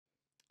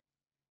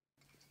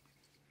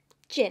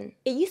Gin.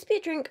 It used to be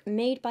a drink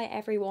made by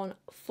everyone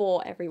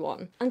for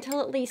everyone,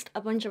 until at least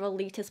a bunch of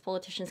elitist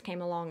politicians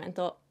came along and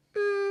thought,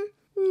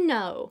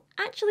 no,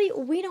 actually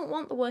we don't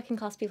want the working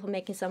class people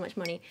making so much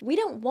money. We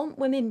don't want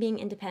women being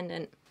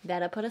independent.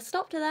 Better put a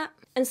stop to that.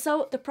 And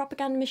so the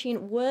propaganda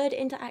machine whirred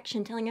into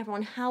action, telling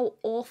everyone how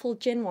awful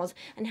gin was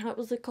and how it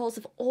was the cause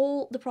of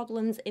all the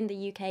problems in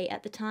the UK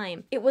at the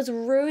time. It was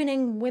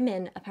ruining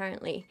women,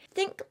 apparently.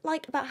 Think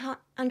like about how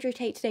Andrew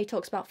Tate today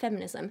talks about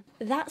feminism.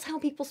 That's how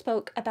people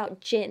spoke about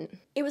gin.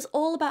 It was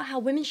all about how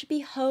women should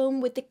be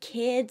home with the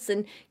kids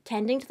and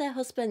tending to their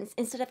husbands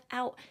instead of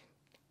out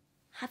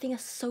having a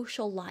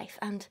social life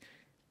and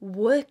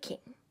working.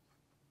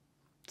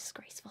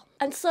 Disgraceful.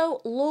 And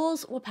so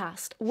laws were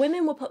passed,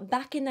 women were put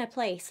back in their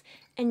place,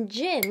 and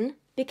gin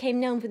became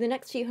known for the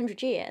next few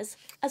hundred years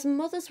as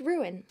mother's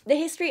ruin. The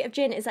history of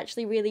gin is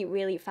actually really,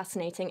 really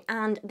fascinating,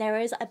 and there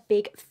is a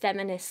big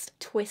feminist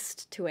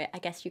twist to it, I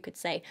guess you could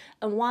say.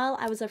 And while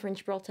I was over in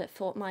Gibraltar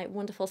for my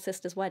wonderful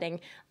sister's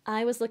wedding,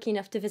 I was lucky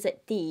enough to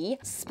visit the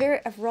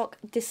Spirit of Rock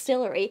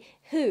distillery,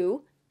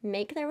 who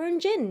make their own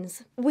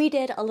gins. We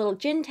did a little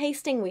gin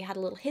tasting, we had a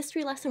little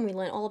history lesson, we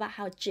learned all about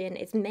how gin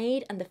is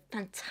made and the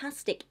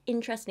fantastic,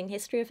 interesting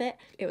history of it.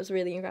 It was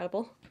really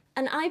incredible.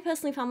 And I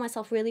personally found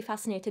myself really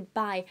fascinated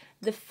by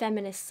the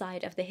feminist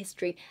side of the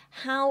history,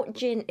 how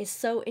gin is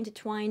so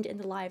intertwined in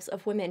the lives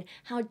of women,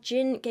 how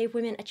gin gave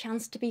women a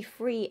chance to be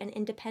free and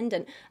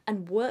independent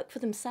and work for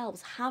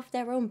themselves, have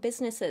their own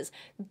businesses,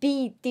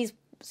 be these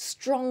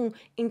strong,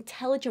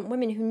 intelligent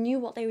women who knew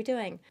what they were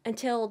doing,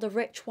 until the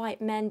rich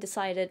white men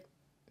decided,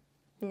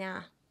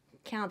 nah,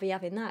 can't be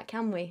having that,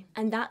 can we?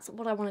 And that's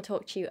what I want to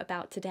talk to you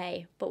about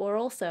today. But we're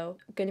also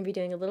going to be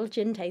doing a little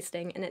gin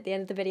tasting, and at the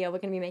end of the video we're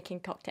going to be making a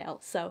cocktail.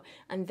 So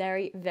I'm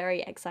very,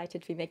 very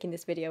excited to be making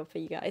this video for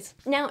you guys.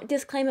 Now,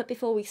 disclaimer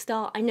before we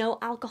start, I know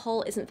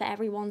alcohol isn't for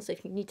everyone, so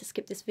if you need to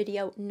skip this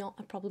video, not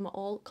a problem at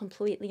all,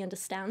 completely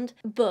understand.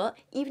 But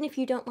even if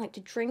you don't like to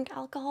drink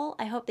alcohol,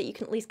 I hope that you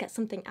can at least get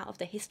something out of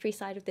the history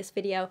side of this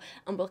video,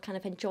 and we'll kind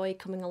of enjoy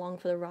coming along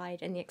for the ride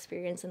and the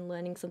experience and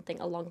learning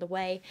something along the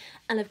way.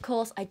 And of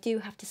course, I do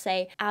have to say,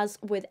 as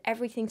with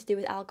everything to do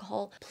with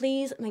alcohol,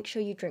 please make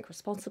sure you drink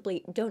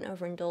responsibly, don't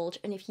overindulge,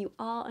 and if you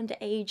are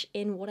underage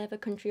in whatever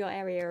country or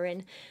area you're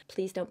in,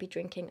 please don't be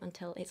drinking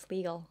until it's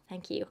legal.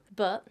 Thank you.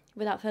 But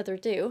without further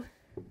ado,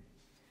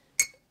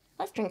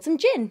 let's drink some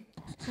gin.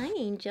 Hi,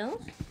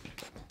 Angel.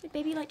 Would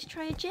baby like to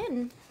try a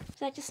gin? Would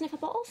you like to sniff a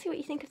bottle, see what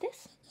you think of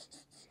this?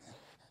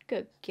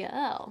 Good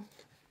girl.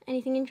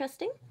 Anything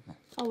interesting?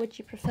 Or would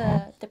you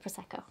prefer the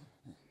Prosecco?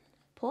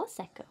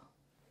 Prosecco.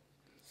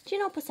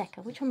 Gin or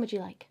Prosecco? Which one would you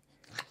like?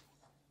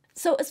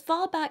 So as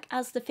far back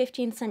as the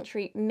 15th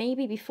century,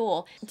 maybe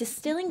before,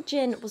 distilling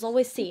gin was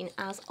always seen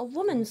as a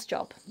woman's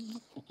job.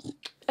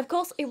 Of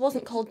course, it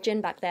wasn't called gin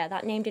back there.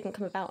 That name didn't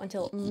come about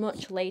until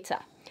much later.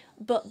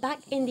 But back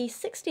in the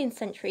 16th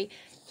century,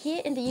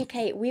 here in the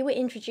UK, we were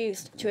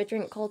introduced to a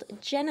drink called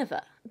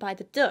Genever by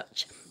the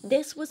Dutch.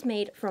 This was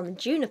made from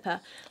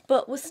juniper,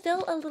 but was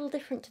still a little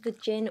different to the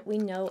gin we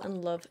know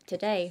and love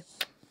today.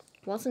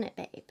 Wasn't it,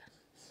 babe?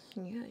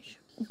 Yes.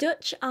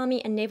 Dutch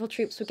army and naval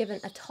troops were given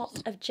a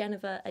tot of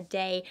Genever a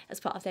day as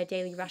part of their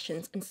daily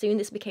rations, and soon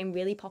this became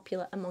really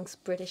popular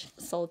amongst British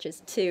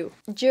soldiers too.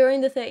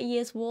 During the 30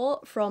 Years' War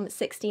from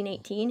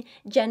 1618,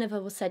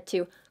 Genever was said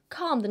to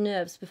calm the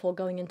nerves before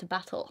going into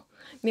battle.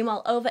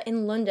 Meanwhile, over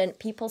in London,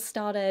 people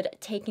started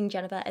taking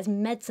Genever as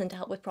medicine to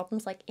help with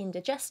problems like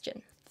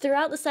indigestion.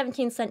 Throughout the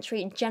 17th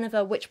century,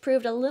 Genever, which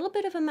proved a little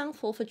bit of a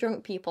mouthful for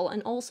drunk people,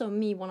 and also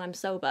me when I'm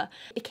sober,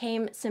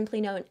 became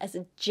simply known as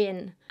a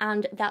gin.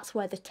 And that's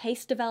where the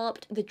taste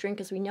developed, the drink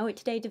as we know it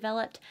today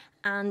developed,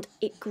 and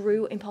it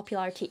grew in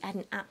popularity at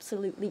an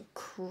absolutely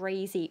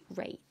crazy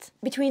rate.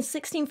 Between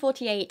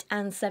 1648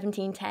 and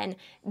 1710,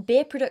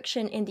 beer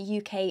production in the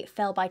UK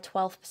fell by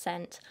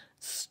 12%.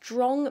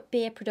 Strong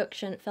beer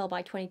production fell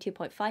by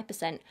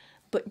 22.5%,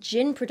 but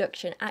gin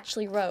production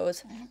actually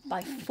rose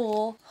by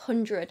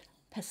 400%.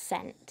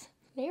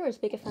 They're as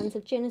big a fans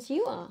of gin as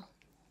you are.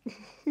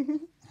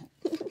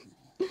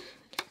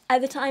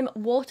 At the time,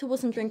 water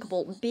wasn't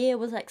drinkable, beer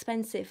was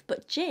expensive,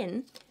 but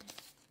gin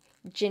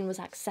was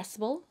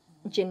accessible,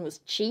 gin was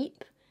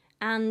cheap,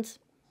 and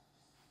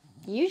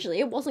usually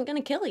it wasn't going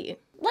to kill you.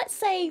 Let's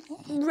say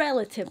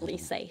relatively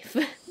safe.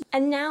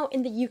 And now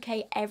in the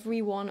UK,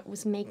 everyone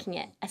was making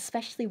it,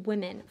 especially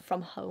women,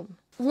 from home.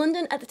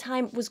 London at the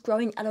time was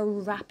growing at a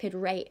rapid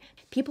rate.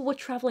 People were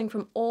travelling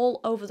from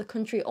all over the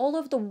country, all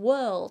over the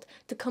world,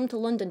 to come to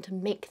London to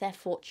make their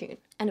fortune.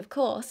 And of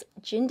course,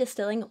 gin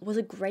distilling was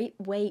a great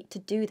way to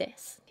do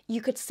this.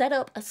 You could set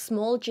up a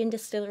small gin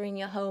distillery in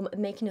your home and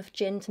make enough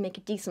gin to make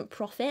a decent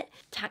profit.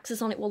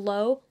 Taxes on it were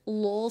low,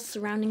 laws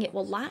surrounding it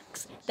were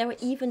lax. There were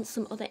even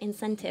some other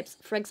incentives.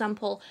 For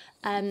example,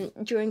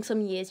 during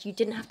some years you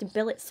didn't have to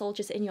billet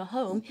soldiers in your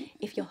home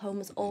if your home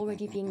was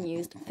already being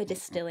used for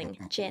distilling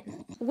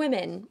gin.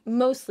 Women,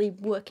 mostly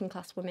working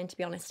class women to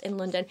be honest, in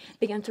London,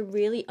 began to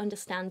really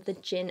understand the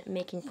gin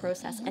making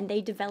process, and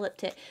they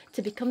developed it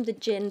to become the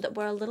gin that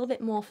we're a little bit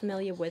more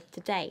familiar with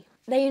today.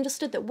 They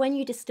understood that when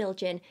you distill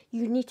gin,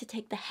 you need to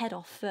take the head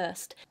off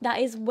first. That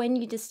is, when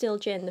you distill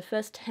gin, the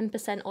first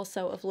 10% or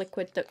so of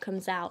liquid that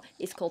comes out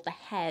is called the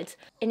head,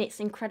 and it's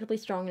incredibly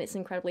strong and it's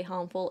incredibly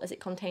harmful as it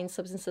contains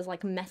substances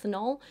like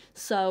methanol,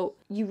 so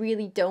you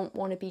really don't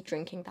want to be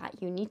drinking that.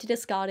 You need to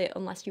discard it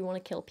unless you want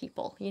to kill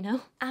people, you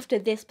know? After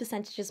this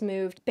percentage is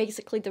moved,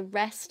 basically the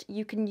rest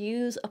you can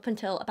use up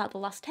until about the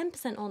last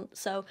 10% or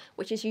so,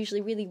 which is usually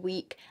really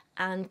weak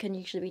and can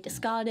usually be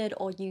discarded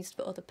or used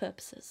for other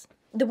purposes.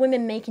 The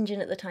women making gin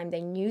at the time,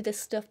 they knew this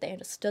stuff, they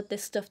understood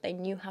this stuff, they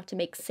knew how to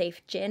make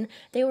safe gin.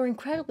 They were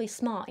incredibly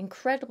smart,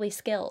 incredibly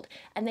skilled,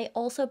 and they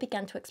also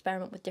began to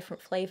experiment with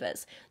different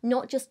flavours.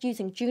 Not just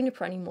using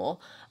juniper anymore,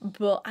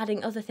 but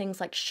adding other things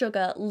like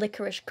sugar,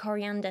 licorice,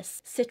 coriander,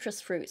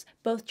 citrus fruits,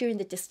 both during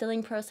the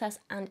distilling process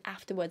and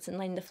afterwards, and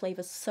letting the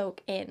flavours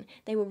soak in.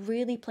 They were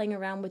really playing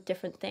around with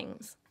different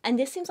things. And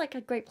this seems like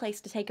a great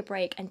place to take a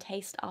break and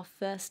taste our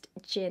first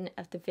gin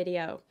of the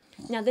video.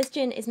 Now, this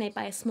gin is made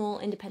by a small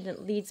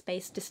independent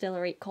Leeds-based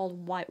distillery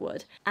called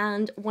Whitewood,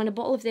 and when a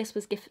bottle of this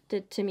was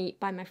gifted to me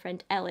by my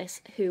friend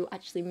Ellis, who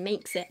actually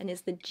makes it and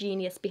is the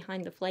genius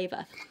behind the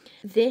flavour,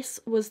 this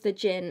was the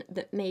gin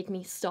that made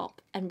me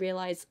stop and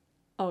realise,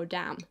 oh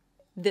damn,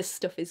 this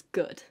stuff is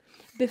good.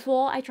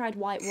 Before I tried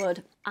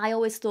Whitewood, I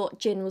always thought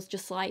gin was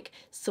just like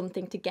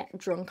something to get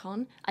drunk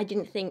on. I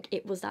didn't think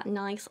it was that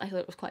nice. I thought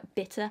it was quite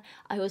bitter.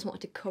 I always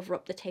wanted to cover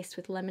up the taste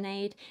with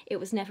lemonade. It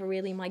was never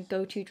really my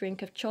go-to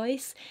drink of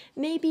choice.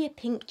 Maybe a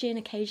pink gin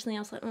occasionally.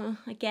 I was like, oh,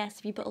 I guess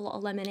if you put a lot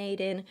of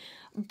lemonade in.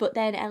 But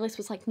then Ellis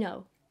was like,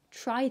 no,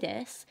 try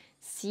this,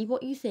 see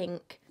what you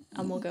think,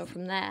 and we'll go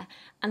from there.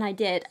 And I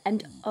did,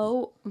 and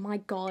oh my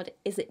god,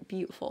 is it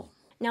beautiful.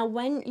 Now,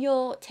 when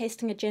you're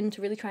tasting a gin to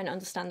really try and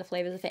understand the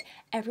flavours of it,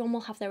 everyone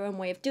will have their own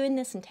way of doing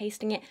this and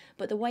tasting it,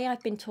 but the way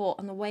I've been taught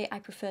and the way I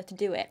prefer to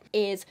do it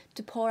is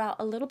to pour out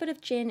a little bit of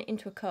gin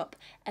into a cup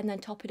and then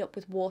top it up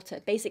with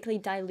water, basically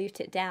dilute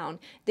it down.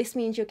 This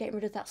means you're getting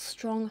rid of that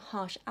strong,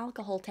 harsh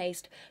alcohol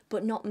taste,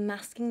 but not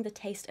masking the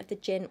taste of the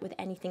gin with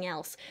anything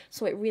else.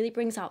 So it really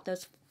brings out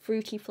those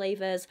fruity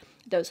flavours,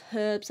 those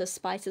herbs, those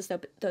spices,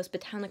 those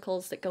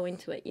botanicals that go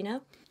into it, you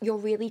know? You're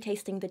really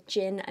tasting the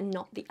gin and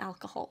not the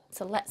alcohol.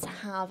 So let's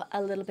have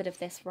a little bit of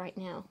this right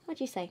now. What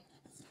do you say?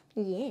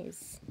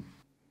 Yes.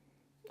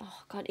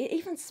 Oh god, it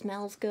even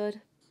smells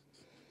good.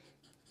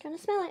 Can I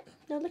smell it?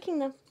 No licking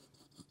though.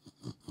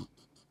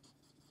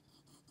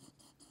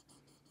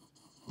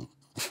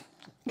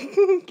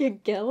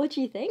 Good girl, what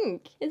do you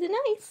think? Is it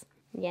nice?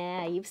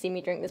 Yeah, you've seen me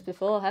drink this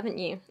before, haven't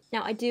you?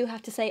 Now, I do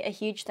have to say a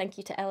huge thank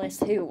you to Ellis,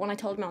 who, when I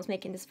told him I was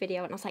making this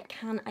video, and I was like,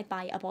 can I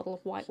buy a bottle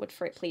of Whitewood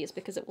for it, please,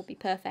 because it will be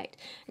perfect.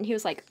 And he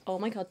was like, oh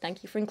my god,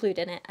 thank you for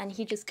including it. And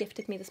he just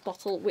gifted me this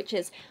bottle, which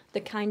is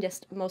the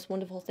kindest, most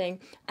wonderful thing.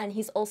 And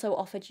he's also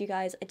offered you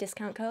guys a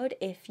discount code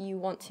if you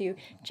want to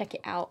check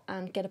it out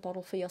and get a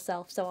bottle for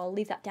yourself. So I'll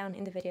leave that down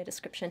in the video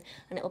description,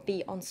 and it'll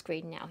be on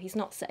screen now. He's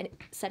not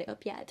set it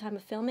up yet at time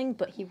of filming,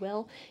 but he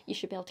will. You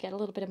should be able to get a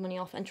little bit of money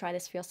off and try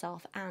this for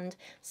yourself and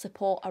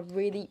support a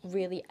really,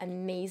 really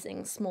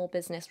amazing small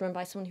business run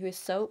by someone who is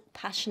so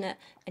passionate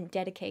and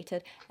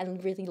dedicated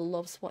and really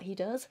loves what he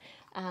does.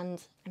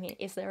 And I mean,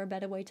 is there a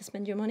better way to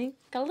spend your money?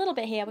 Got a little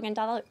bit here. We're going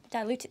to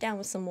dilute it down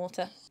with some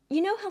water.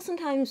 You know how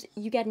sometimes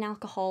you get an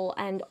alcohol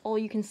and all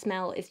you can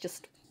smell is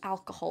just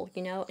alcohol,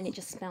 you know, and it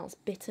just smells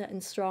bitter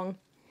and strong?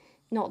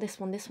 Not this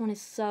one. This one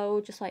is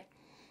so just like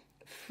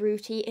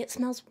fruity. It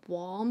smells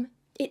warm.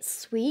 It's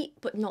sweet,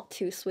 but not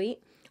too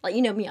sweet. Like,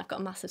 you know me, I've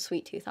got a massive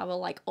sweet tooth. I will,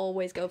 like,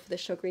 always go for the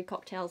sugary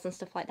cocktails and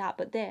stuff like that.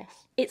 But this,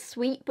 it's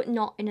sweet, but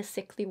not in a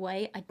sickly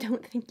way. I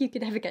don't think you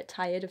could ever get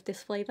tired of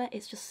this flavour.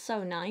 It's just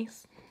so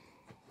nice.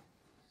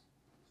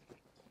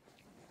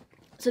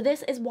 So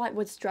this is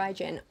Whitewood's Dry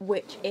Gin,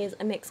 which is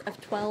a mix of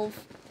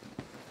 12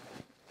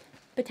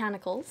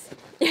 botanicals.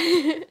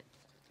 Hi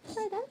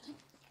there.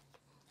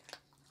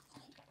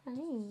 Hi.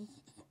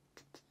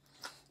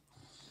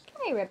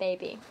 Kyra,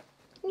 baby.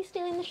 You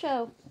stealing the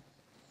show?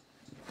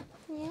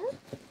 Yeah?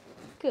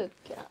 Good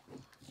girl.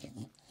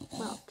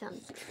 Well done.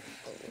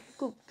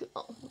 Good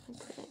girl.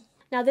 Okay.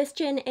 Now this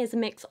gin is a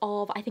mix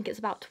of, I think it's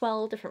about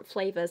 12 different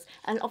flavours,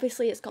 and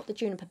obviously it's got the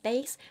juniper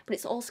base, but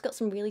it's also got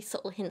some really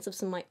subtle hints of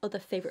some of my other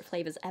favourite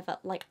flavours ever,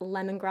 like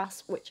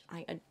lemongrass, which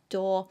I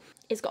adore.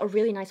 It's got a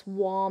really nice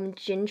warm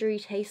gingery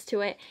taste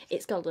to it.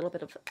 It's got a little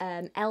bit of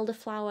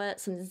elderflower,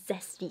 some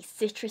zesty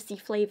citrusy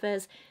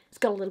flavours. It's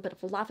got a little bit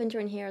of lavender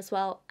in here as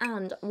well,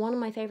 and one of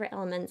my favourite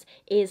elements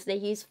is they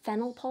use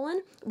fennel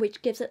pollen,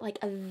 which gives it like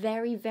a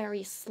very,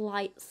 very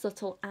slight,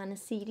 subtle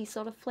aniseedy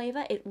sort of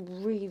flavour. It's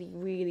really,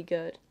 really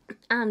good.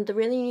 And the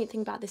really neat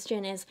thing about this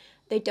gin is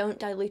they don't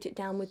dilute it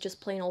down with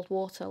just plain old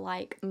water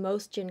like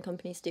most gin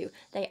companies do.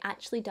 They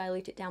actually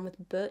dilute it down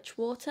with birch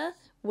water,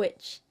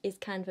 which is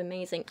kind of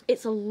amazing.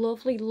 It's a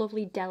lovely,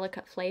 lovely,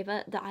 delicate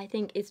flavour that I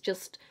think is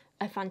just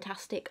a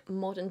fantastic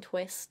modern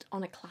twist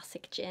on a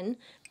classic gin.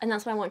 And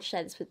that's why I want to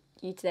share this with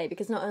you today,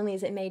 because not only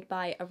is it made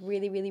by a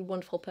really, really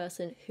wonderful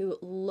person who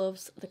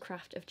loves the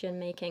craft of gin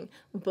making,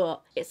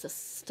 but it's a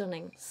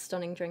stunning,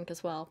 stunning drink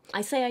as well.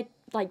 I say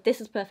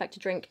this is perfect to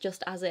drink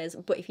just as is,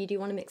 but if you do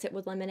want to mix it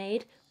with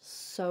lemonade,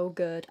 so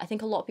good. I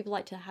think a lot of people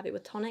like to have it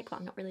with tonic, but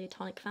I'm not really a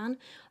tonic fan.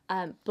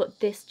 But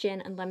this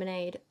gin and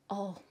lemonade,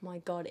 oh my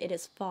god, it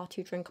is far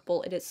too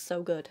drinkable. It is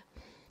so good.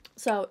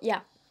 So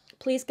yeah,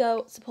 please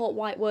go support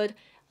Whitewood.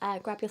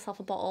 Grab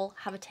yourself a bottle,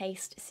 have a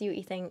taste, see what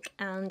you think,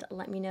 and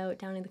let me know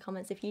down in the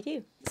comments if you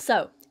do.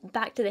 So,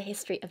 back to the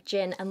history of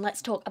gin, and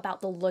let's talk about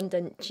the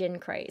London Gin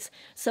Craze.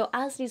 So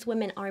as these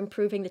women are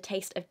improving the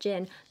taste of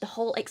gin, the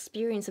whole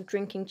experience of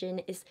drinking gin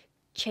is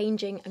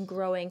changing and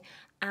growing,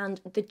 and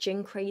the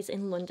gin craze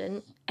in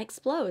London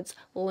explodes.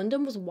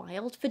 London was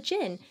wild for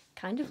gin,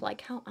 kind of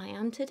like how I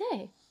am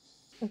today.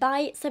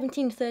 By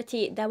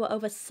 1730, there were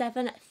over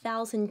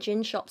 7,000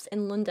 gin shops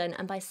in London,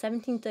 and by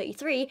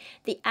 1733,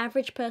 the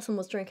average person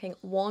was drinking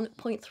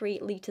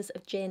 1.3 litres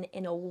of gin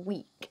in a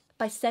week.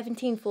 By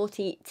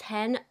 1740,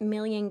 10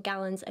 million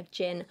gallons of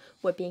gin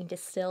were being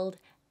distilled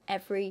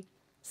every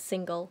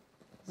single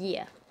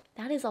year.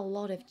 That is a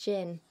lot of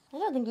gin. I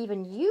don't think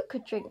even you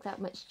could drink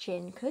that much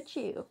gin, could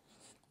you?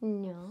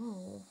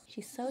 No.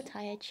 She's so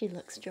tired, she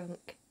looks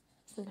drunk.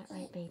 Isn't that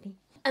right, baby?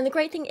 And the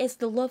great thing is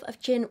the love of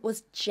gin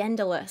was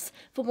genderless.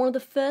 For one of the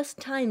first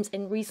times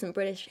in recent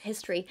British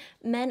history,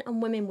 men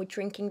and women were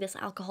drinking this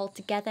alcohol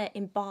together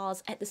in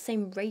bars at the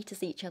same rate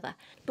as each other.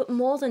 But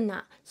more than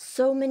that,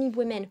 so many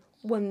women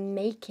were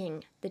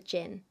making the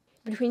gin.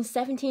 Between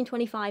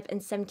 1725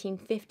 and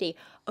 1750,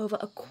 over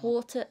a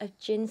quarter of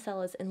gin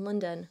sellers in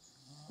London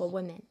were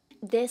women.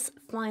 This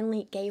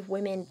finally gave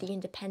women the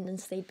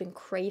independence they'd been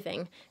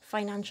craving,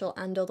 financial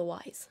and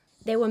otherwise.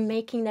 They were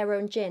making their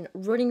own gin,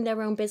 running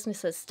their own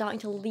businesses, starting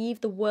to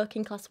leave the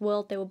working class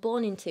world they were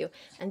born into,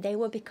 and they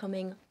were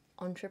becoming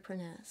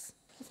entrepreneurs.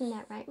 Isn't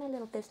that right, my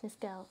little business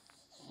girl?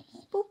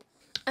 Boop.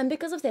 And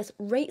because of this,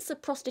 rates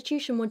of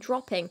prostitution were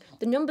dropping,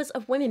 the numbers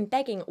of women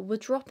begging were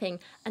dropping,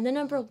 and the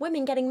number of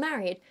women getting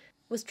married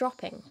was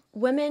dropping.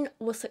 Women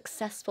were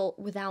successful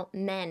without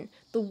men.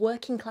 The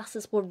working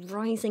classes were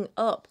rising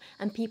up,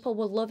 and people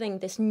were loving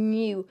this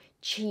new,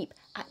 cheap,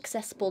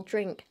 accessible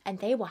drink, and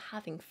they were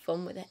having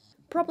fun with it.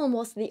 Problem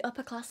was the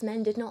upper class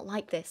men did not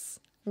like this.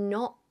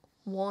 Not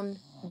one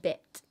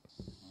bit.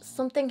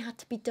 Something had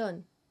to be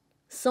done.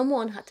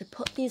 Someone had to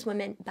put these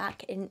women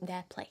back in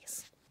their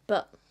place.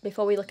 But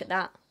before we look at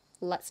that,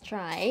 let's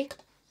try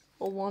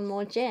one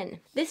more gin.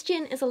 This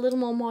gin is a little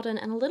more modern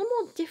and a little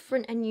more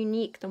different and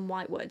unique than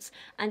Whitewood's,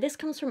 and this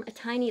comes from a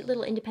tiny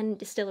little independent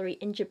distillery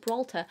in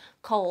Gibraltar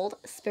called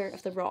Spirit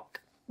of the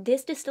Rock.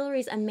 This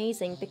distillery is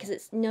amazing because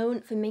it's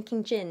known for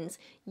making gins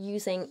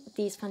using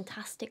these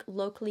fantastic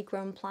locally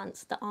grown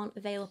plants that aren't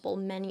available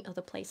many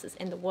other places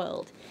in the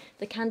world.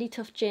 The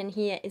Candytuft gin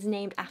here is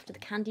named after the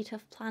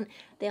Candytuft plant.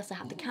 They also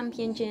have the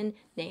Campion gin,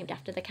 named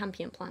after the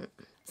Campion plant.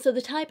 So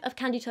the type of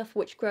Candytuft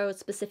which grows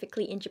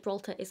specifically in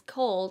Gibraltar is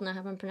called, and I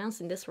hope I'm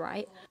pronouncing this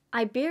right,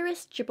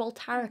 Iberis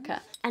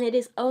gibraltarica, and it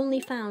is only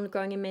found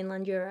growing in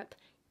mainland Europe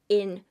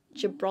in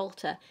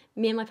Gibraltar.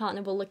 Me and my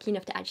partner were lucky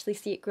enough to actually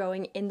see it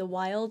growing in the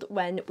wild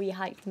when we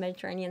hiked the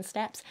Mediterranean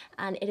steppes,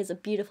 and it is a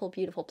beautiful,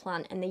 beautiful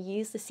plant, and they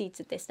use the seeds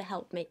of this to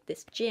help make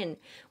this gin.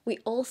 We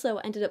also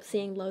ended up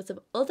seeing loads of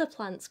other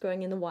plants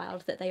growing in the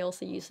wild that they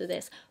also use for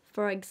this.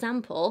 For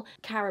example,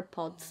 carob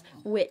pods,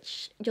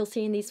 which you'll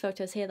see in these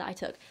photos here that I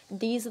took.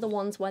 These are the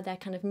ones where they're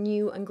kind of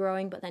new and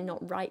growing, but they're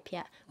not ripe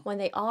yet. When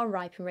they are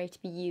ripe and ready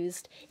to be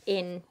used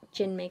in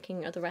gin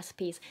making or other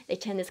recipes, they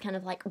turn this kind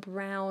of like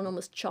brown,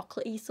 almost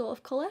chocolatey sort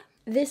of colour.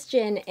 This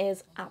gin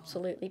is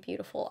absolutely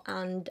beautiful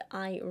and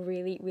I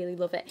really, really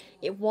love it.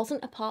 It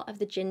wasn't a part of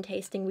the gin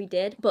tasting we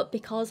did, but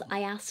because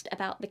I asked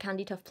about the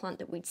Candytuft plant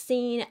that we'd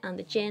seen and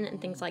the gin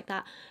and things like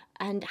that,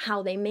 and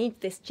how they made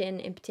this gin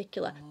in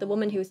particular, the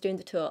woman who was doing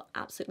the tour,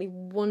 absolutely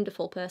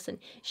wonderful person.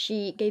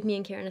 She gave me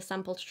and Kieran a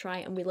sample to try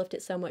and we loved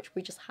it so much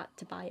we just had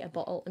to buy a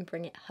bottle and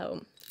bring it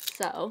home.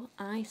 So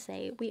I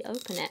say we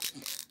open it.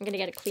 I'm going to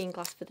get a clean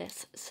glass for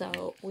this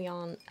so we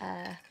aren't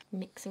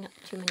mixing up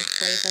too many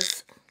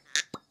flavours.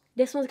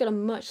 This one's got a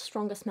much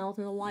stronger smell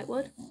than the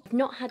Whitewood. I've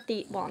not had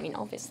the, well, I mean,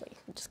 obviously,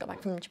 I just got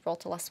back from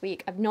Gibraltar last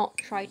week. I've not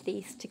tried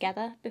these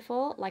together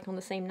before, like on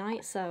the same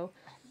night, so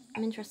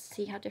I'm interested to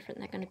see how different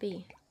they're going to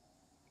be.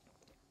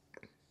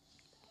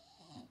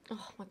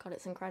 Oh my god,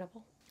 it's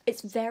incredible.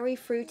 It's very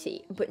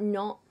fruity, but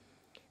not,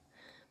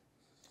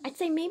 I'd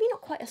say maybe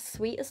not quite as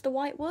sweet as the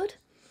Whitewood,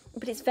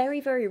 but it's very,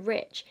 very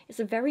rich.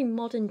 It's a very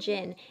modern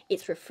gin.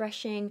 It's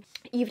refreshing.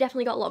 You've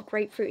definitely got a lot of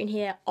grapefruit in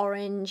here,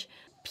 orange,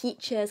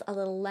 peaches, a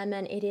little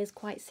lemon. It is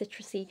quite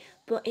citrusy,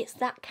 but it's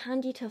that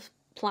Candytuft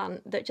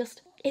plant that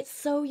just, it's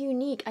so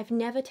unique. I've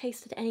never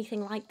tasted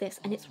anything like this,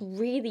 and it's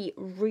really,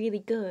 really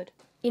good.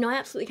 You know, I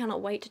absolutely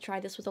cannot wait to try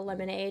this with a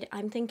lemonade.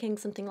 I'm thinking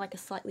something like a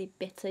slightly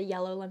bitter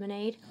yellow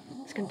lemonade.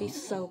 It's going to be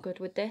so good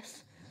with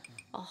this.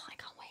 Oh, I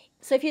can't wait.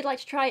 So if you'd like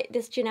to try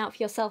this gin out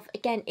for yourself,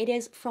 again, it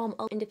is from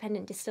an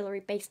independent distillery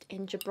based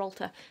in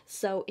Gibraltar.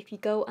 So if you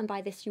go and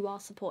buy this, you are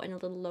supporting a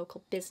little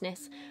local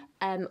business.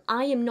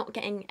 I am not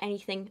getting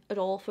anything at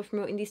all for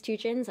promoting these two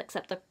gins,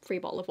 except a free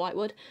bottle of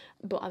Whitewood,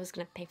 but I was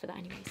going to pay for that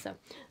anyway. So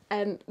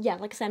yeah,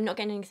 like I said, I'm not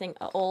getting anything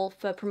at all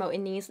for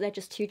promoting these. They're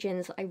just two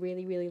gins I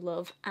really, really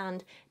love.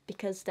 And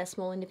because they're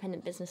small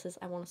independent businesses,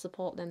 I want to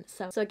support them.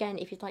 So again,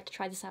 if you'd like to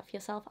try this out for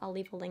yourself, I'll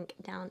leave a link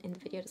down in the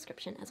video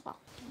description as well.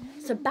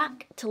 So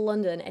back to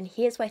London, and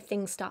here's where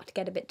things start to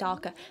get a bit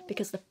darker,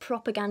 because the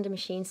propaganda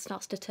machine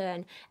starts to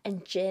turn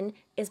and gin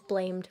is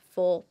blamed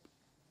for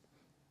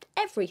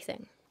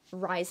everything.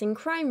 Rising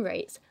crime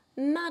rates,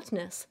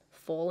 madness,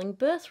 falling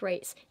birth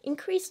rates,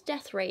 increased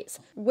death rates.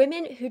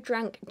 Women who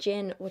drank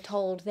gin were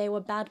told they were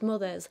bad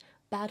mothers,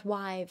 bad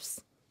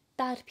wives,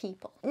 bad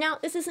people. Now,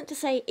 this isn't to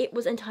say it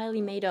was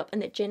entirely made up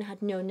and that gin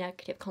had no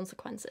negative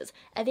consequences.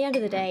 At the end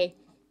of the day,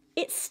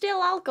 it's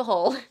still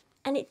alcohol.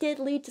 And it did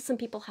lead to some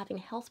people having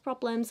health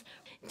problems,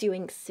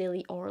 doing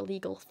silly or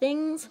illegal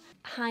things,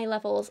 high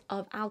levels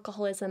of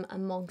alcoholism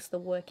amongst the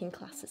working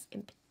classes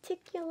in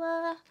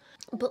particular.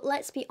 But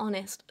let's be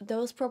honest,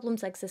 those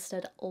problems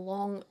existed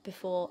long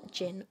before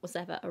gin was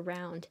ever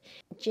around.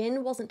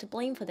 Gin wasn't to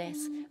blame for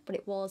this, but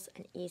it was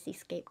an easy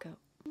scapegoat.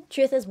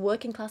 Truth is,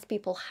 working class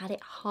people had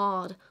it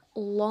hard.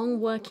 Long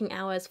working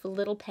hours for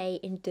little pay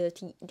in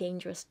dirty,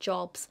 dangerous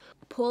jobs,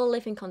 poor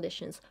living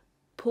conditions,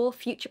 poor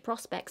future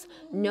prospects,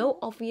 no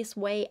obvious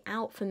way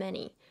out for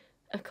many.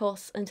 Of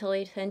course, until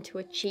they turned to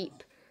a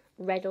cheap,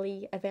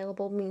 readily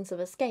available means of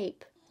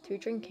escape through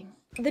drinking.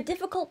 The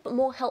difficult but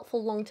more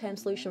helpful long-term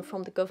solution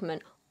from the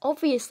government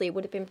obviously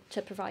would have been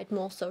to provide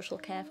more social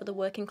care for the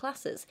working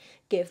classes,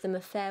 give them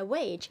a fair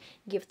wage,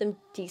 give them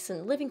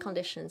decent living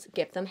conditions,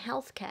 give them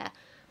health care.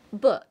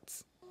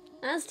 But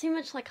that's too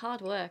much like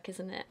hard work,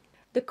 isn't it?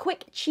 The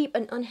quick, cheap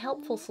and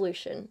unhelpful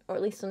solution, or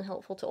at least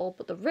unhelpful to all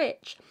but the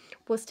rich,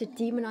 was to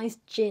demonise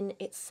gin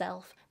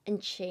itself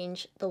and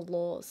change the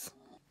laws.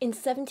 In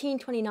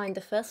 1729,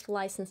 the first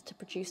licence to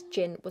produce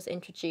gin was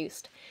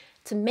introduced.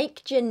 To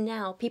make gin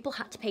now, people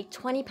had to pay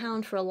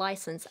 £20 for a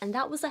licence, and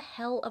that was a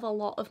hell of a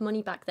lot of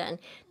money back then,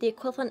 the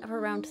equivalent of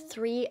around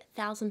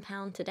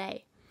 £3,000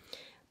 today.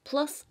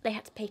 Plus, they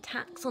had to pay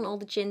tax on all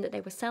the gin that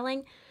they were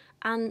selling,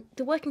 and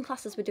the working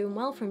classes were doing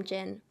well from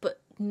gin,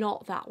 but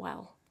not that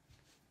well.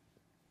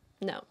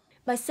 No.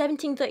 By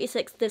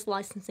 1736, this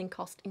licensing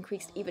cost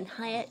increased even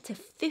higher to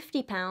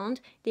 £50,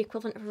 the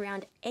equivalent of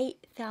around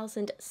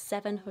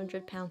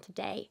 £8,700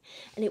 today.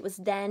 And it was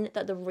then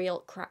that the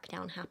real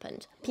crackdown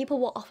happened. People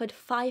were offered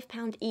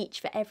 £5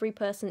 each for every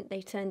person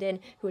they turned in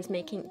who was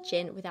making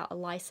gin without a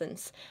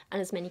licence.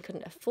 And as many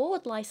couldn't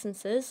afford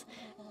licences,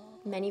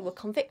 many were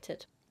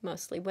convicted,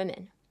 mostly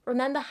women.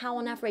 Remember how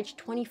on average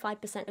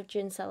 25% of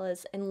gin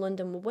sellers in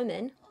London were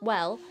women?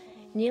 Well,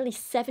 nearly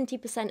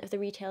 70% of the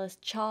retailers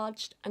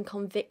charged and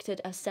convicted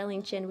of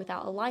selling gin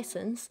without a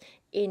licence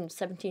in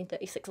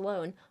 1736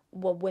 alone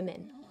were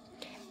women.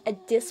 A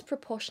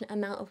disproportionate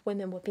amount of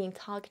women were being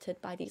targeted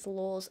by these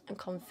laws and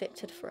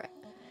convicted for it.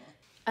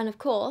 And of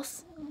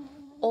course,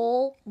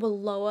 all were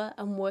lower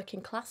and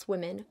working class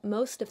women,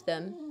 most of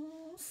them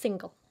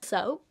single.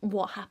 So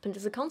what happened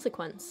as a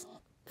consequence?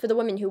 For the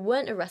women who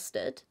weren't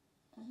arrested,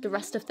 the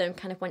rest of them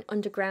kind of went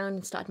underground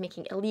and started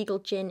making illegal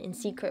gin in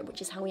secret,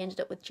 which is how we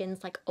ended up with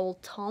gins like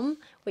Old Tom,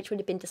 which would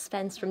have been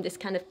dispensed from this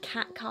kind of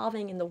cat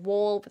carving in the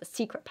wall with a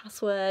secret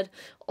password,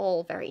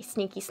 all very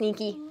sneaky,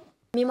 sneaky.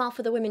 Meanwhile,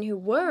 for the women who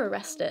were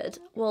arrested,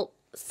 well,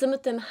 some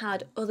of them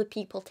had other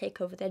people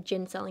take over their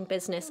gin selling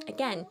business,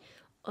 again,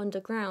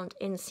 underground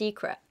in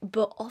secret.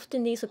 But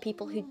often these were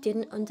people who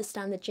didn't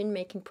understand the gin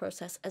making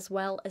process as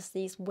well as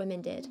these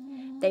women did.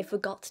 They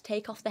forgot to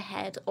take off the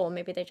head, or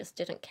maybe they just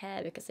didn't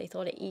care because they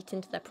thought it ate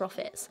into their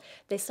profits.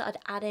 They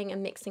started adding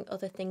and mixing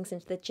other things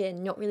into the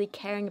gin, not really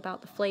caring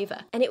about the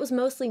flavour. And it was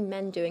mostly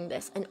men doing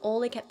this, and all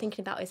they kept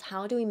thinking about is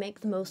how do we make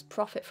the most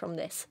profit from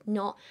this,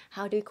 not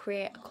how do we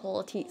create a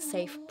quality,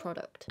 safe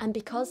product. And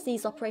because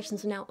these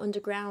operations are now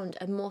underground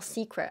and more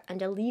secret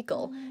and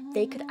illegal,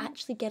 they could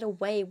actually get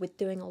away with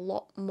doing a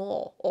lot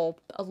more or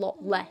a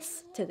lot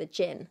less to the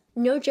gin.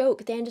 No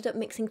joke, they ended up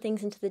mixing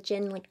things into the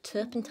gin like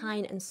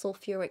turpentine and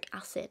sulfuric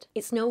acid.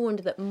 It's no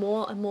wonder that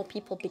more and more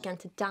people began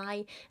to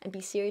die and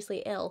be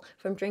seriously ill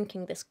from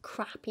drinking this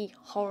crappy,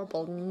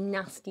 horrible,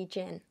 nasty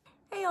gin.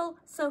 Hey all,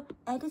 so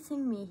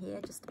editing me here,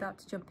 just about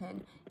to jump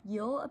in,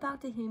 you're about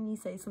to hear me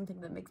say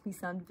something that makes me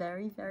sound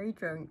very, very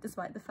drunk,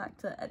 despite the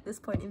fact that at this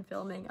point in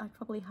filming I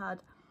probably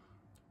had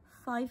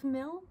 5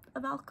 ml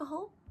of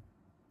alcohol.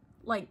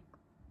 Like,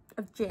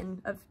 of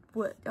gin, of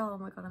what, oh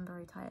my god, I'm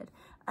very tired.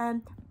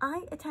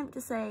 I attempt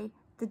to say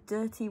the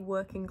dirty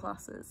working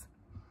classes.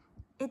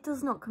 It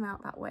does not come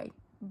out that way,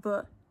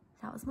 but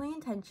that was my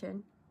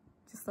intention.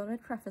 Just thought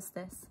I'd preface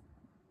this.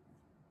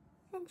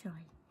 Enjoy.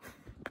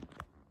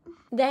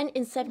 Then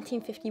in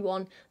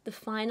 1751, the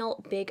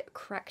final big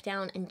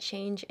crackdown and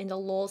change in the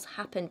laws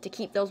happened to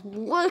keep those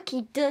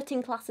worky,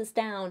 dirty classes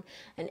down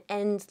and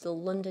end the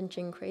London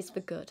gin craze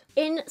for good.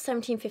 In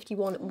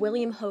 1751,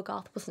 William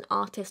Hogarth was an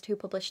artist who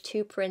published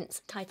 2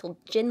 prints titled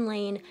Gin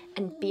Lane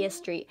and Beer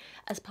Street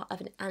as part of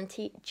an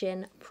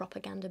anti-gin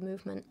propaganda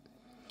movement.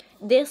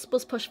 This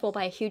was pushed for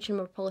by a huge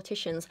number of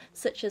politicians,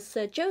 such as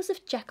Sir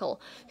Joseph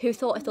Jekyll, who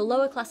thought if the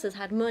lower classes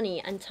had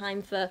money and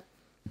time for,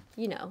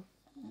 you know,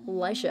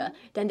 leisure,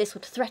 then this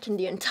would threaten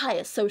the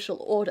entire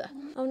social order.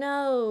 Oh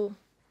no,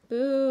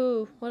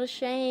 boo, what a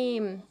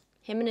shame.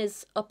 Him and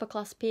his upper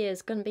class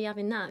peers couldn't be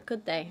having that,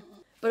 could they?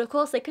 But of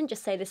course they couldn't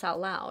just say this out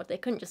loud, they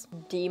couldn't just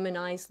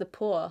demonise the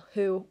poor,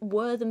 who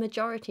were the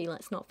majority,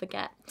 let's not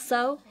forget.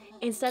 So,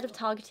 instead of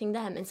targeting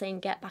them and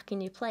saying get back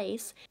in your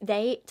place,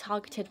 they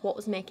targeted what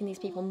was making these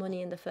people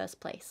money in the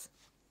first place.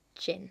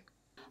 Gin.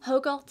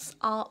 Hogarth's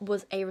art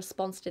was a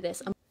response to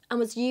this and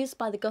was used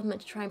by the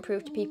government to try and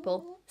prove to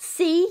people,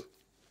 see?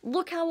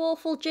 Look how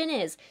awful gin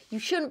is. You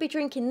shouldn't be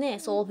drinking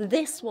this or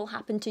this will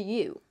happen to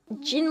you.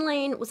 Gin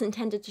Lane was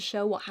intended to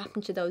show what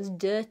happened to those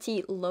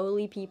dirty,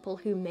 lowly people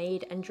who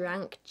made and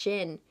drank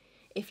gin.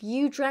 If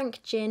you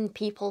drank gin,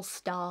 people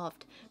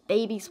starved.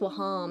 Babies were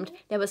harmed.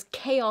 There was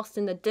chaos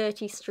in the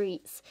dirty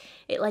streets.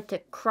 It led to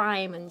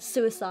crime and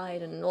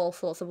suicide and all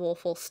sorts of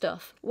awful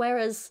stuff.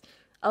 Whereas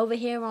over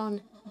here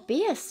on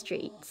Beer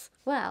Street,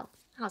 well,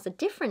 that's a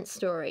different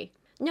story.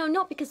 No,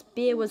 not because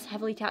beer was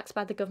heavily taxed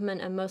by the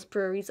government and most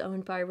breweries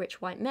owned by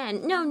rich white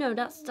men. No,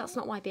 that's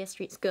not why Beer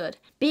Street's good.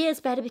 Beer's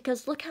better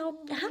because look how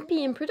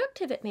happy and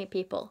productive it made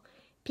people.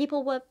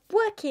 People were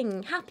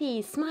working,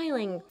 happy,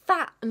 smiling,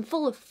 fat and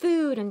full of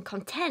food and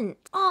content.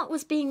 Art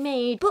was being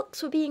made,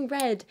 books were being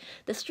read,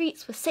 the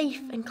streets were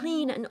safe and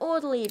clean and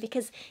orderly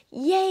because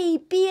yay,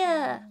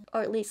 beer!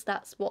 Or at least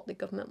that's what the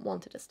government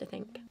wanted us to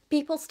think.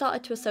 People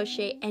started to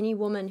associate any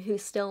woman who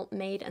still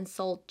made and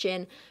sold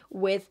gin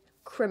with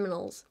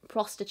criminals,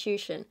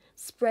 prostitution,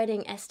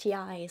 spreading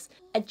STIs,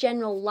 a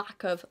general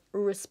lack of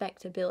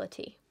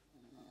respectability.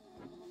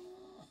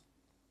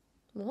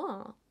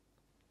 What?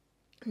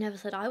 Never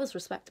said I was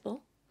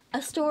respectable.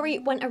 A story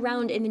went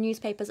around in the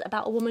newspapers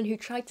about a woman who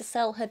tried to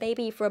sell her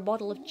baby for a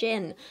bottle of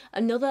gin.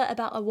 Another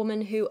about a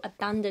woman who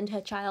abandoned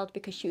her child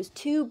because she was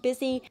too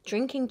busy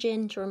drinking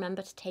gin to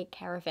remember to take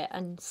care of it,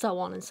 and so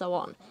on and so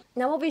on.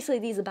 Now obviously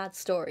these are bad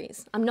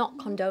stories. I'm not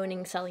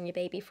condoning selling your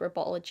baby for a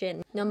bottle of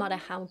gin, no matter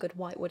how good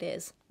Whitewood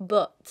is.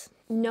 But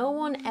no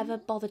one ever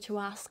bothered to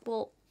ask,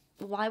 well,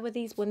 why were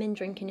these women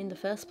drinking in the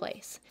first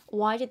place?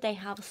 Why did they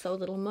have so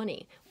little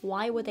money?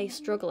 Why were they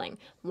struggling?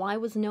 Why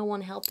was no one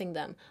helping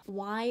them?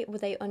 Why were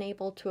they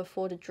unable to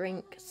afford a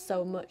drink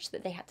so much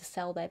that they had to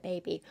sell their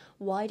baby?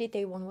 Why did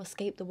they want to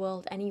escape the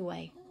world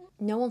anyway?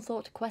 No one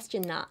thought to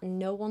question that, and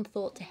no one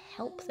thought to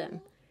help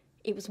them.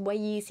 It was way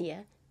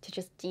easier to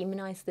just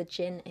demonise the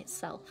gin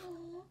itself.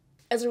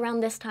 As around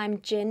this time,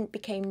 gin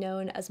became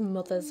known as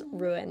mother's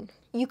ruin.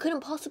 You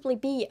couldn't possibly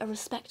be a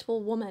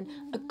respectable woman,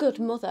 a good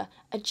mother,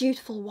 a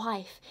dutiful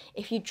wife,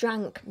 if you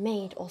drank,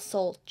 made or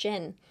sold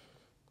gin.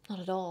 Not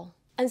at all.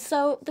 And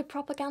so the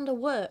propaganda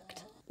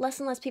worked. Less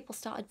and less people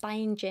started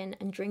buying gin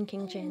and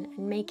drinking gin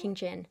and making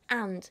gin.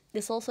 And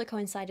this also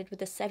coincided with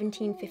the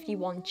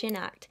 1751 Gin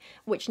Act,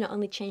 which not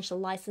only changed the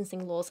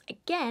licensing laws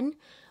again,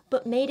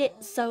 but made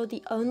it so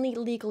the only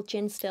legal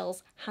gin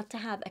stills had to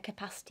have a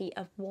capacity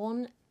of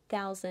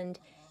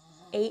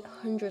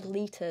 1,800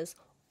 litres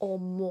or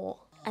more.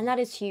 And that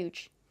is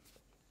huge.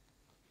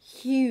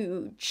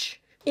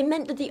 Huge. It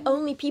meant that the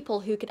only people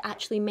who could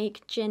actually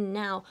make gin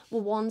now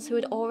were ones who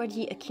had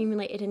already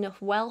accumulated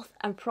enough wealth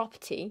and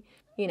property,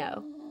 you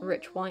know,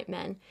 rich white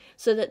men,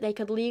 so that they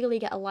could legally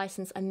get a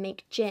license and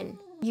make gin.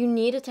 You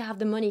needed to have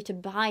the money to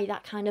buy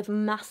that kind of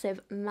massive,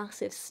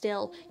 massive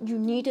still. You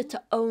needed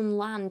to own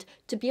land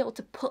to be able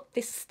to put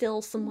this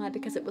still somewhere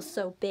because it was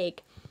so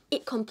big.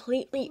 It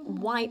completely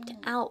wiped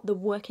out the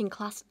working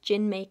class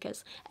gin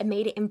makers and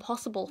made it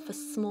impossible for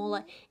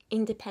smaller,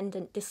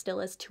 independent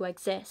distillers to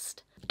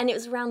exist. And it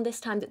was around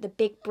this time that the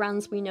big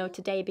brands we know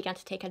today began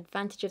to take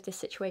advantage of this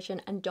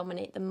situation and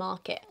dominate the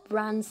market.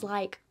 Brands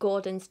like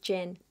Gordon's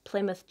Gin,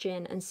 Plymouth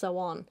Gin, and so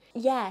on.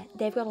 Yeah,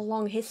 they've got a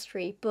long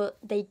history, but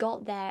they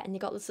got there and they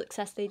got the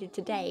success they did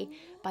today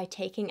by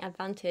taking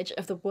advantage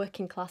of the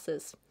working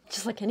classes.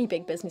 Just like any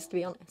big business, to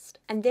be honest.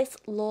 And this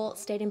law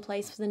stayed in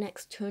place for the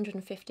next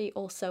 250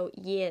 or so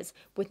years,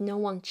 with no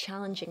one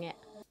challenging it.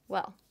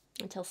 Well,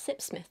 until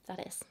Sipsmith,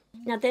 that is.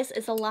 Now this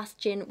is the last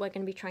gin we're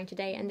going to be trying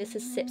today, and this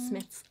is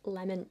Sipsmith's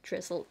Lemon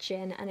Drizzle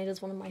Gin, and it is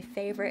one of my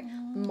favourite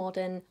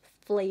modern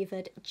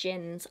flavoured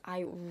gins.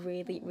 I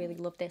really, really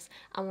love this,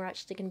 and we're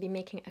actually going to be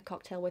making a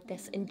cocktail with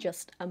this in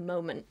just a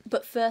moment.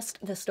 But first,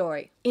 the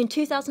story. In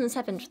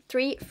 2007,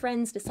 3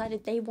 friends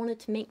decided they wanted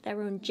to make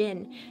their own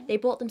gin. They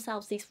bought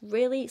themselves this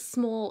really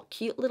small,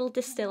 cute little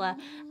distiller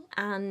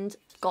and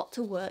got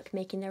to work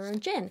making their own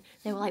gin.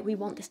 They were like, we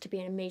want this to be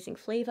an amazing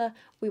flavour,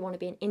 we want to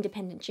be an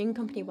independent gin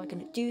company, we're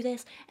going to do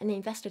this, and they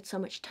invested so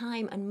much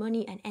time and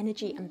money and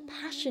energy and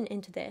passion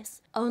into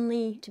this,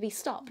 only to be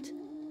stopped.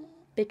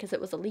 because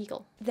it was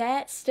illegal.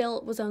 Their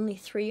still was only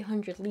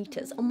 300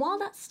 litres, and while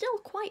that's still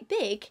quite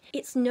big,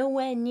 it's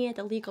nowhere near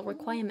the legal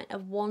requirement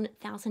of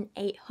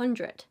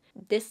 1,800.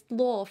 This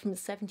law from the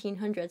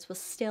 1700s was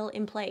still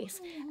in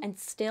place and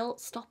still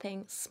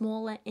stopping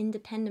smaller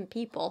independent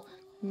people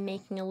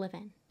making a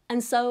living.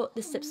 And so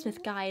the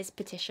Sipsmith guys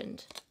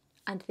petitioned.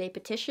 And they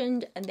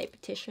petitioned, and they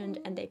petitioned,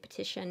 and they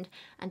petitioned,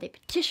 and they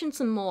petitioned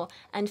some more.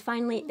 And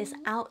finally, this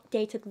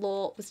outdated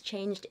law was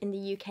changed in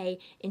the UK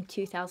in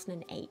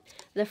 2008.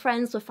 The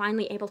friends were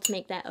finally able to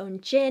make their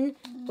own gin,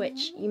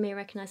 which you may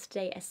recognise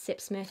today as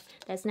Sipsmith.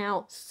 There's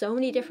now so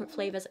many different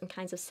flavours and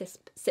kinds of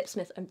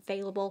Sipsmith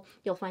available.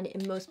 You'll find it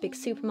in most big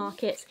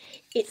supermarkets.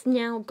 It's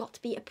now got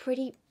to be a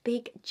pretty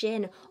big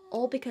gin,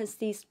 all because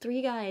these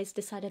three guys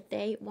decided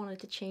they wanted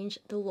to change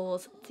the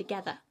laws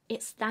together.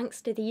 It's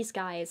thanks to these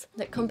guys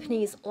that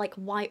companies like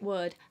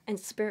Whitewood and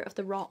Spirit of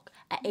the Rock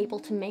are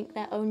able to make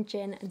their own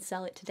gin and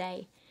sell it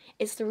today.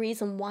 It's the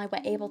reason why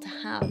we're able to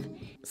have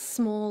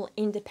small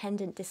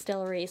independent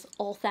distilleries,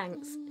 all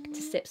thanks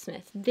to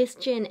Sipsmith. This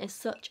gin is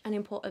such an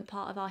important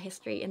part of our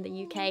history in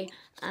the UK,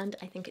 and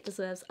I think it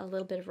deserves a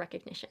little bit of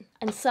recognition.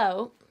 And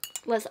so,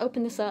 let's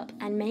open this up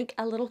and make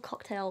a little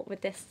cocktail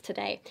with this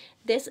today.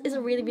 This is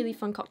a really, really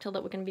fun cocktail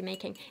that we're going to be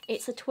making.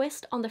 It's a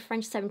twist on the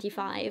French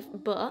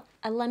 75, but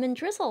a lemon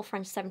drizzle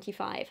French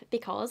 75,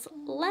 because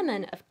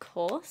lemon, of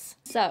course.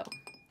 So,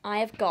 I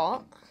have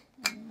got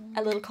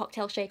a little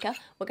cocktail shaker.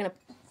 We're going to...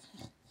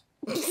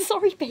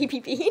 Sorry, baby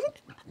bean.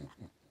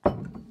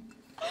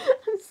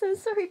 I'm so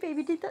sorry,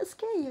 baby. Did that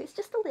scare you? It's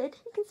just a lid.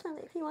 You can smell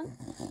it if you want.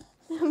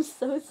 I'm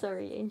so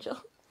sorry, Angel.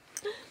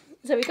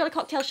 So we've got a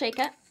cocktail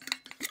shaker.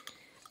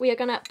 We are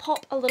going to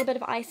pop a little bit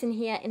of ice in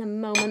here in a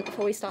moment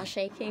before we start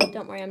shaking.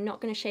 Don't worry, I'm not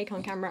going to shake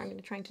on camera. I'm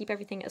going to try and keep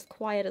everything as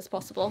quiet as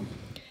possible.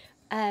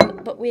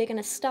 But we are going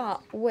to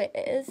start with...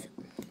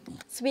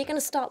 So we're going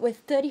to start with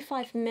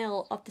 35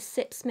 ml of the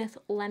Sipsmith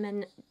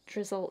Lemon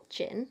Drizzle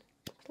Gin.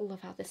 I love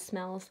how this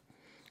smells.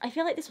 I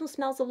feel like this one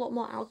smells a lot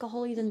more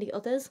alcohol-y than the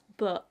others,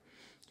 but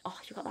oh,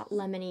 you've got that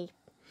lemony,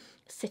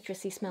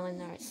 citrusy smell in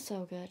there. It's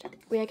so good.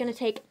 We are going to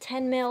take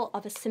 10 ml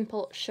of a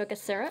simple sugar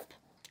syrup.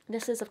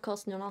 This is, of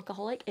course,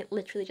 non-alcoholic. It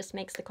literally just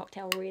makes the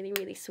cocktail really,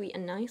 really sweet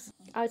and nice.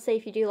 I would say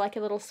if you do like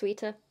a little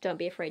sweeter, don't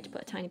be afraid to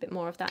put a tiny bit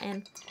more of that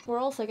in. We're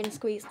also going to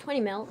squeeze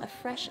 20 ml of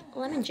fresh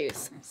lemon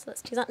juice. So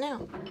let's do that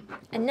now.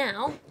 And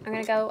now, I'm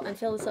going to go and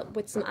fill this up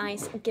with some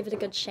ice and give it a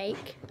good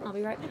shake. I'll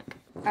be right back.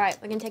 Alright,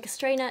 we're going to take a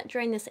strainer,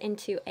 drain this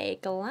into a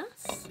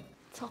glass,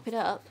 top it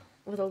up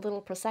with a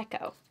little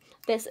Prosecco.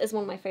 This is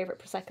one of my favourite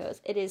Proseccos.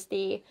 It is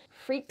the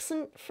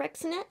Freixenet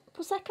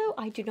Prosecco.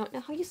 I do not know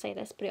how you say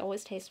this, but it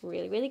always tastes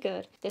really, really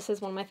good. This is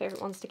one of my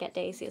favourite ones to get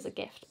Daisy as a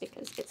gift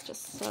because it's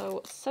just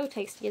so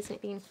tasty, isn't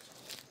it, Bean?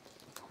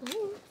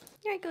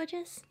 You're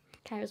gorgeous.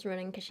 Kyra's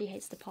running because she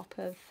hates the pop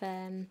of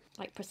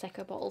like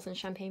Prosecco bottles and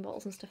champagne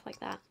bottles and stuff like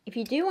that. If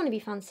you do want to be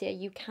fancier,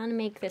 you can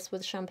make this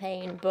with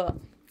champagne, but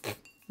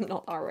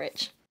not that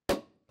rich.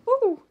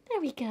 Ooh,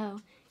 there we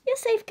go. You're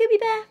safe, Gooby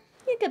Bear.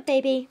 You're good,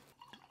 baby.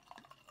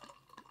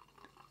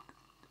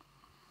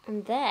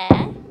 And there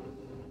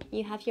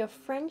you have your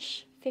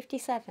French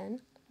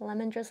 57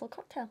 lemon drizzle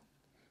cocktail.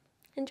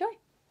 Enjoy.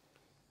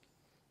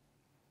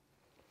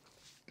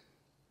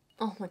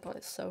 Oh my god,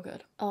 it's so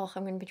good. Oh,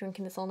 I'm going to be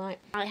drinking this all night.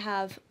 I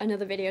have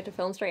another video to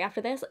film straight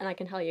after this, and I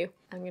can tell you,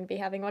 I'm going to be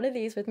having one of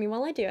these with me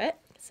while I do it,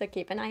 so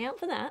keep an eye out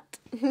for that.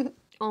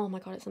 Oh my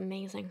god, it's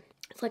amazing.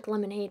 It's like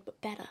lemonade,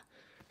 but better.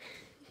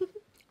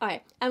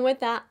 Alright, and with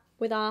that,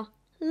 with our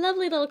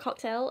lovely little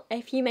cocktail,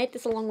 if you made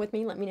this along with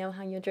me, let me know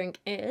how your drink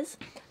is.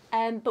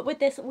 But with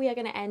this, we are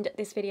going to end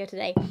this video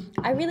today.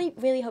 I really,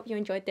 really hope you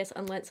enjoyed this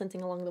and learnt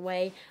something along the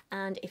way.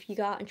 And if you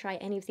go out and try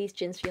any of these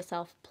gins for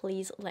yourself,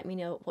 please let me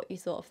know what you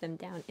thought of them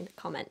down in the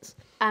comments.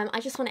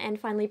 I just want to end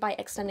finally by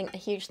extending a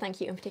huge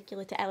thank you in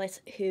particular to Ellis,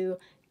 who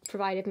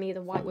provided me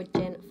the Whitewood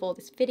gin for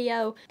this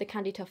video. The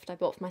Candytuft I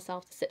bought for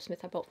myself, the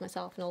Sipsmith I bought for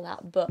myself and all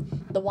that, but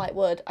the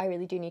Whitewood I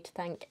really do need to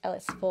thank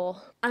Ellis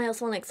for. And I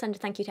also want to extend a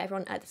thank you to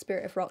everyone at the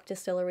Spirit of Rock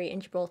Distillery in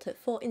Gibraltar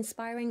for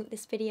inspiring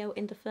this video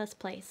in the first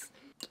place.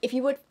 If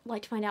you would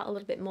like to find out a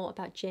little bit more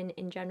about gin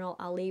in general,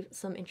 I'll leave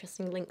some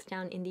interesting links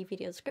down in the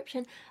video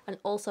description, and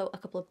also a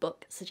couple of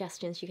book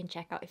suggestions you can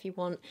check out if you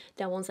want.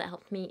 They're ones that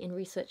helped me in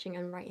researching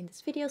and writing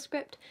this video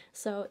script,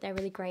 so they're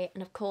really great.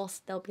 And of course,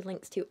 there'll be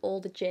links to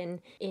all the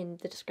gin in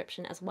the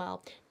description as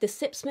well. The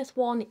Sipsmith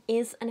one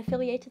is an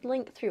affiliated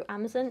link through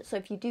Amazon, so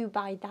if you do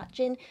buy that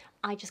gin,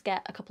 I just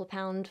get a couple of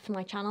pounds for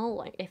my channel,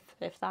 like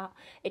if that.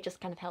 It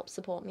just kind of helps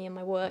support me and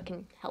my work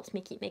and helps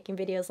me keep making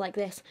videos like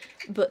this.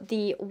 But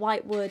the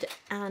Whitewood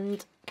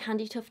and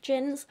Candytuft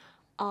gins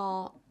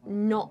are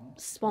not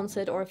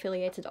sponsored or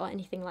affiliated or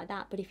anything like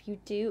that, but if you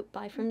do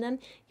buy from them,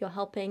 you're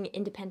helping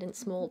independent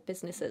small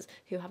businesses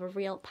who have a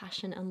real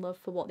passion and love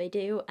for what they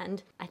do,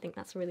 and I think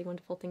that's a really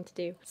wonderful thing to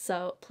do.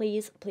 So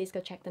please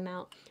go check them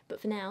out. But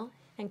for now,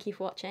 thank you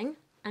for watching.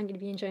 I'm going to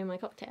be enjoying my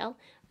cocktail,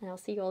 and I'll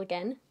see you all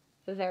again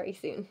very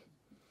soon.